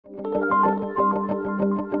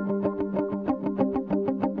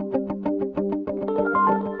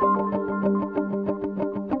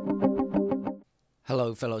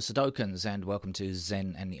Hello fellow Sudokans and welcome to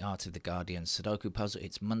Zen and the Art of the Guardian Sudoku Puzzle.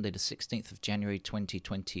 It's Monday the 16th of January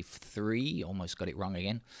 2023, almost got it wrong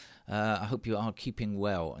again. I hope you are keeping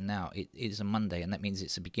well. Now it is a Monday and that means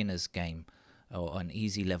it's a beginner's game or an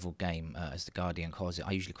easy level game as the Guardian calls it.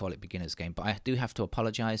 I usually call it beginner's game, but I do have to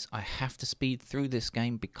apologise. I have to speed through this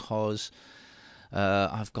game because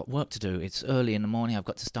I've got work to do. It's early in the morning. I've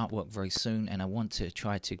got to start work very soon, and I want to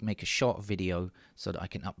try to make a short video so that I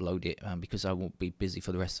can upload it because I won't be busy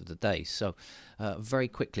for the rest of the day. So very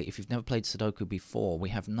quickly, if you've never played Sudoku before, we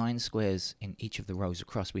have 9 squares in each of the rows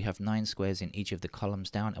across. We have 9 squares in each of the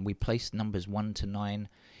columns down, and we place numbers 1 to 9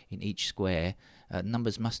 in each square.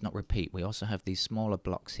 Numbers must not repeat. We also have these smaller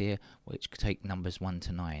blocks here which take numbers 1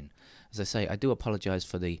 to 9. As I say, I do apologize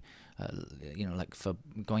for the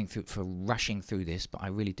for rushing through this, but I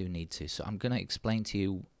really do need to. So I'm going to explain to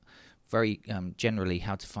you very generally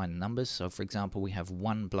how to find the numbers. So for example, we have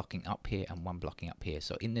 1 blocking up here and 1 blocking up here.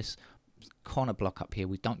 So in this corner block up here,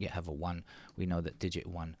 we don't yet have a 1. We know that digit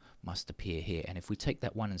 1 must appear here. And if we take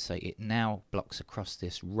that 1 and say it now blocks across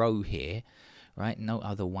this row here, right, no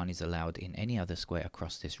other 1 is allowed in any other square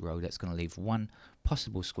across this row. That's going to leave 1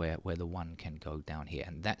 possible square where the 1 can go down here,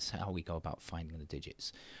 and that's how we go about finding the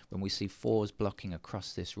digits. When we see 4s blocking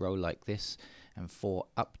across this row like this, and 4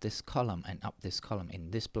 up this column and up this column,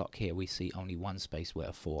 in this block here we see only 1 space where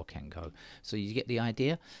a 4 can go. So you get the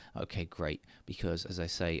idea? Okay, great, because as I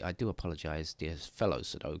say, I do apologize, dear fellow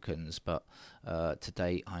Sudokans, but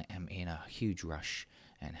today I am in a huge rush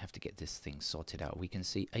and have to get this thing sorted out. We can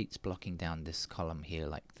see 8's blocking down this column here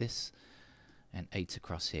like this, and 8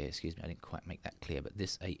 across here. Excuse me, I didn't quite make that clear, but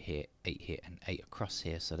this 8 here, and 8 across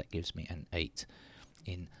here, so that gives me an 8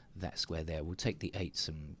 in that square there. We'll take the 8s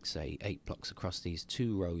and say 8 blocks across these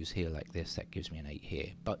 2 rows here like this. That gives me an 8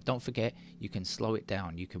 here. But don't forget, you can slow it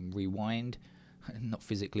down. You can rewind, not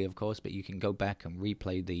physically of course, but you can go back and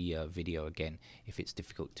replay the video again if it's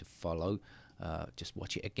difficult to follow. Just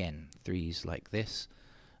watch it again. 3s like this.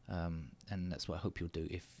 And that's what I hope you'll do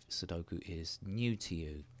if Sudoku is new to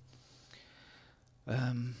you.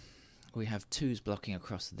 We have 2s blocking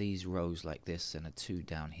across these rows like this and a 2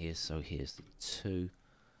 down here, so here's the 2.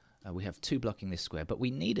 We have 2 blocking this square, but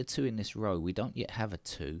we need a 2 in this row. We don't yet have a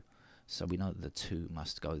 2, so we know that the 2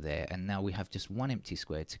 must go there. And now we have just 1 empty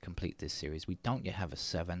square to complete this series. We don't yet have a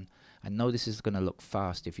 7. I know this is going to look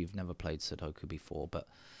fast if you've never played Sudoku before, but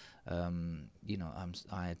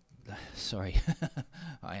sorry.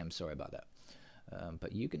 I am sorry about that.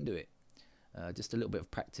 But you can do it. Just a little bit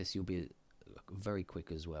of practice, you'll be very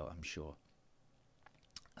quick as well, I'm sure.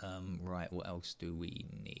 Right, what else do we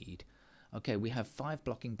need? Okay, we have 5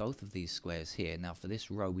 blocking both of these squares here. Now for this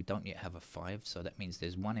row we don't yet have a 5, so that means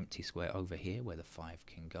there's 1 empty square over here where the 5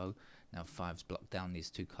 can go. Now 5's blocked down these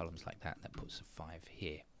 2 columns like that, and that puts a 5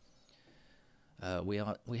 here.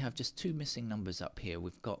 We have just 2 missing numbers up here.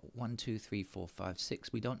 We've got 1, 2, 3, 4, 5,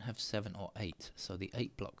 6. We don't have 7 or 8. So the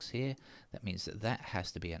 8 blocks here. That means that that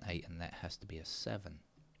has to be an 8 and that has to be a 7.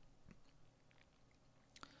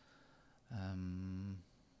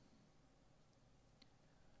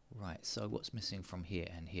 Right, so what's missing from here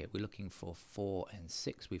and here? We're looking for 4 and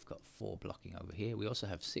 6. We've got 4 blocking over here. We also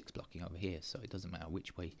have 6 blocking over here, so it doesn't matter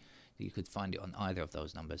which way. You could find it on either of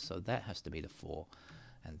those numbers. So that has to be the 4.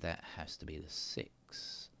 And that has to be the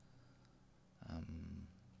 6.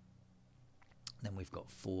 Then we've got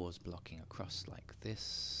 4s blocking across like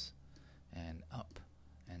this and up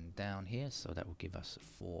and down here, so that will give us a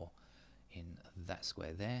 4 in that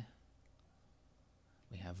square there.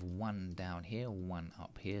 We have 1 down here, 1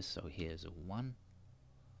 up here, so here's a 1.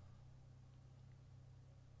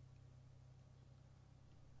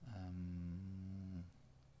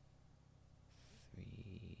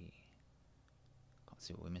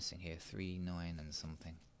 See what we're missing here. 3, 9 and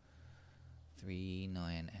something. 3,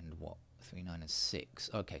 9 and what? 3, 9 and 6.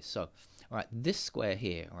 Okay, so alright, this square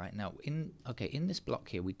here, right now in this block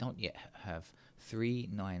here we don't yet have 3,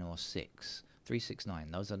 9 or 6. 3, 6, 9,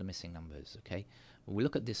 those are the missing numbers, okay? Well, we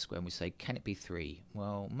look at this square and we say, can it be 3?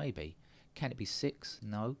 Well, maybe. Can it be 6?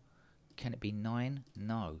 No. Can it be 9?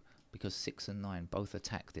 No, because 6 and 9 both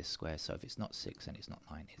attack this square, so if it's not 6 and it's not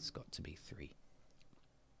 9, it's got to be 3.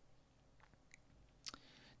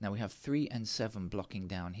 Now we have 3 and 7 blocking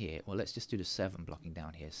down here. Well, let's just do the 7 blocking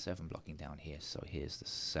down here, 7 blocking down here. So here's the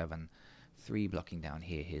 7, 3 blocking down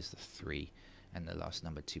here, here's the 3, and the last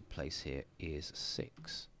number to place here is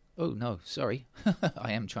 6. Oh, no, sorry.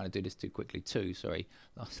 I am trying to do this too quickly too, sorry.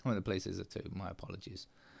 Last time the places are 2, my apologies.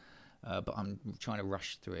 But I'm trying to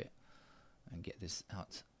rush through it and get this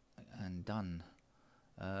out and done.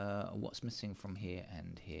 What's missing from here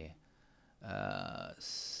and here?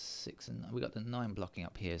 6 and we got the 9 blocking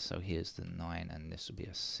up here, so here's the 9, and this will be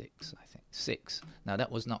a 6, I think. 6. Now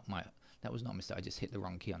that was not a mistake. I just hit the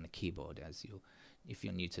wrong key on the keyboard. As you, if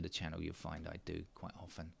you're new to the channel, you'll find I do quite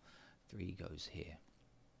often. 3 goes here.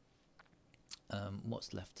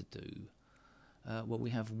 What's left to do? Well,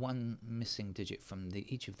 we have one missing digit from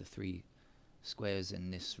each of the 3 squares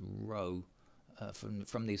in this row,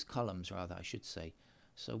 from these columns rather, I should say.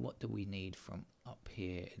 So what do we need from up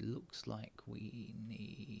here? It looks like we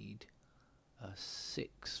need a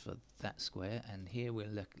 6 for that square, and here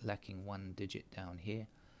we're lacking one digit down here.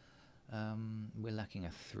 We're lacking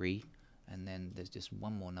a 3, and then there's just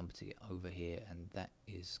one more number to get over here, and that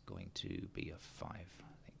is going to be a 5, I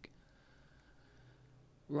think.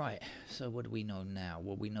 Right, so what do we know now?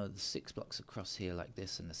 Well, we know the 6 blocks across here like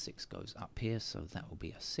this, and the 6 goes up here, so that will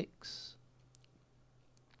be a 6.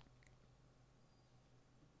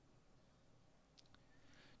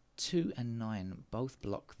 2 and 9 both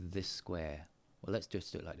block this square. Well, let's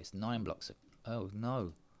just do it like this. 9 blocks. Oh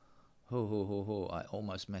no! I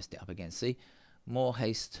almost messed it up again. See, more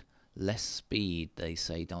haste, less speed. They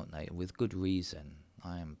say, don't they? With good reason.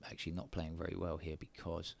 I am actually not playing very well here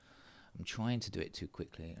because I'm trying to do it too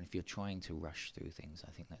quickly. And if you're trying to rush through things,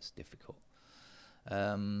 I think that's difficult.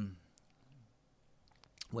 Where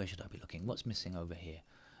should I be looking? What's missing over here?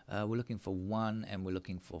 We're looking for 1 and we're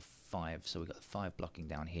looking for 5. So we've got the 5 blocking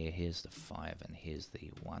down here. Here's the 5 and here's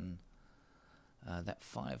the 1. That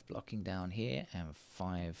 5 blocking down here and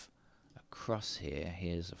 5 across here.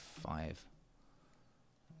 Here's a 5.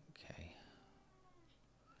 Okay.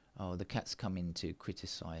 Oh, the cat's come in to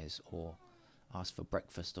criticize or ask for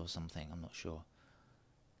breakfast or something. I'm not sure.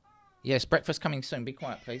 Yes, breakfast coming soon. Be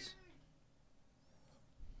quiet, please.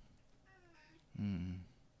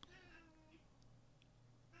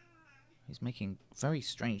 He's making very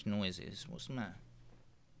strange noises. What's the matter?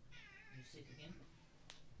 You sick again?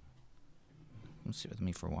 Come sit with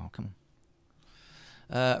me for a while. Come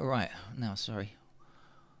on. Right. Now, sorry.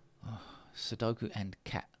 Oh, Sudoku and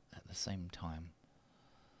cat at the same time.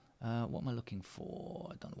 What am I looking for?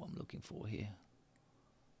 I don't know what I'm looking for here.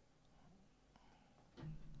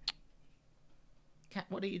 Cat,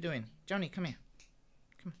 what are you doing? Johnny, come here.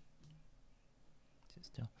 Come on. Sit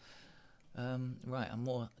still. Right, I'm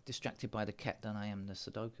more distracted by the cat than I am the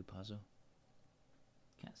Sudoku puzzle.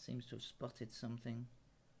 Cat seems to have spotted something.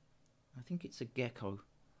 I think it's a gecko.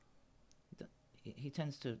 He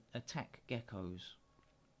tends to attack geckos.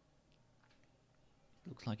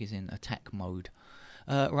 Looks like he's in attack mode.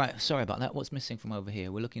 Right, sorry about that. What's missing from over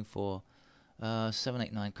here? We're looking for 7,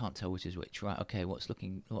 8, 9. Can't tell which is which. Right, okay.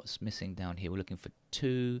 What's missing down here? We're looking for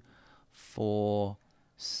 2, 4,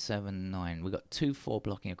 7, 9. We've got 2, 4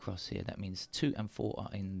 blocking across here. That means 2 and 4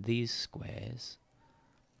 are in these squares.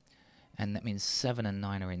 And that means 7 and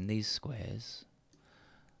 9 are in these squares.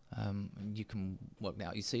 You can work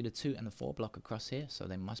out. You see the 2 and the 4 block across here, so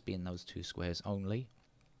they must be in those 2 squares only.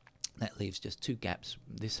 That leaves just 2 gaps.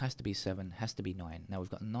 This has to be 7, has to be 9. Now we've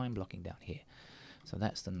got 9 blocking down here. So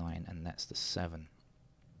that's the 9 and that's the 7.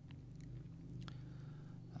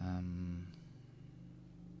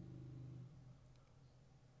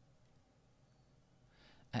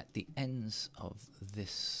 At the ends of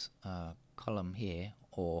this column here,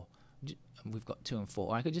 or we've got 2 and 4.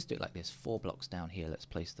 Or I could just do it like this. 4 blocks down here. Let's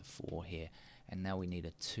place the 4 here. And now we need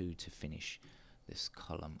a 2 to finish this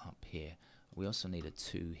column up here. We also need a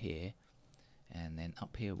 2 here. And then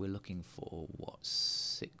up here we're looking for, what,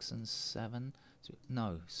 6 and 7? So,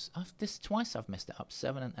 no, this twice I've messed it up.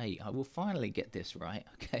 7 and 8. I will finally get this right.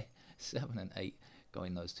 Okay, 7 and 8 go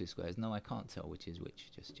in those 2 squares. No, I can't tell which is which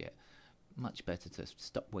just yet. Much better to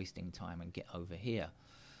stop wasting time and get over here.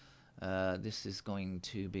 This is going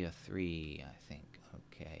to be a 3, I think.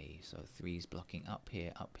 Okay, so 3's blocking up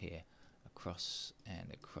here, across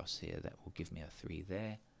and across here. That will give me a 3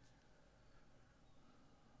 there.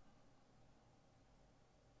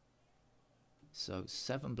 So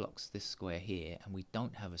 7 blocks this square here, and we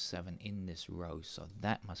don't have a 7 in this row, so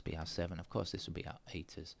that must be our 7. Of course, this would be our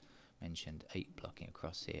 8 as mentioned, 8 blocking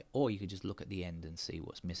across here. Or you could just look at the end and see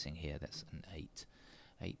what's missing here. That's an 8.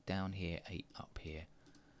 8 down here, 8 up here.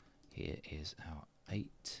 Here is our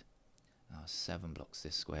 8. Our 7 blocks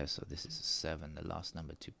this square, so this is a 7. The last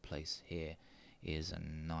number to place here is a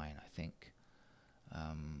 9, I think.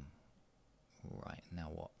 Right, now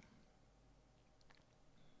what?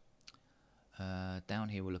 Down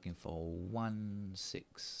here we're looking for 1,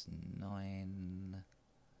 6, 9.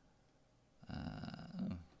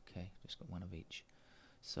 Okay, just got 1 of each.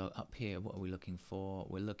 So up here, what are we looking for?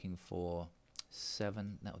 We're looking for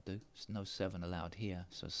 7. That'll do. There's no 7 allowed here,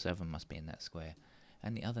 so 7 must be in that square.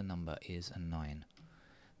 And the other number is a 9.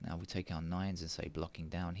 Now we take our 9s and say blocking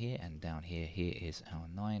down here, and down here, here is our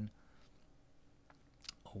 9.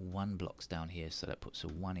 1 blocks down here, so that puts a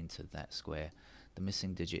 1 into that square. The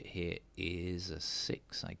missing digit here is a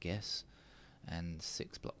 6, I guess, and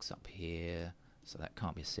 6 blocks up here, so that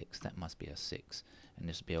can't be a 6, that must be a 6, and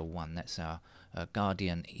this will be a 1. That's our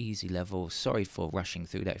Guardian easy level. Sorry for rushing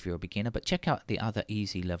through that if you're a beginner, but check out the other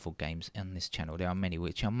easy level games on this channel. There are many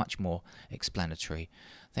which are much more explanatory.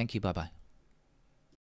 Thank you, bye bye.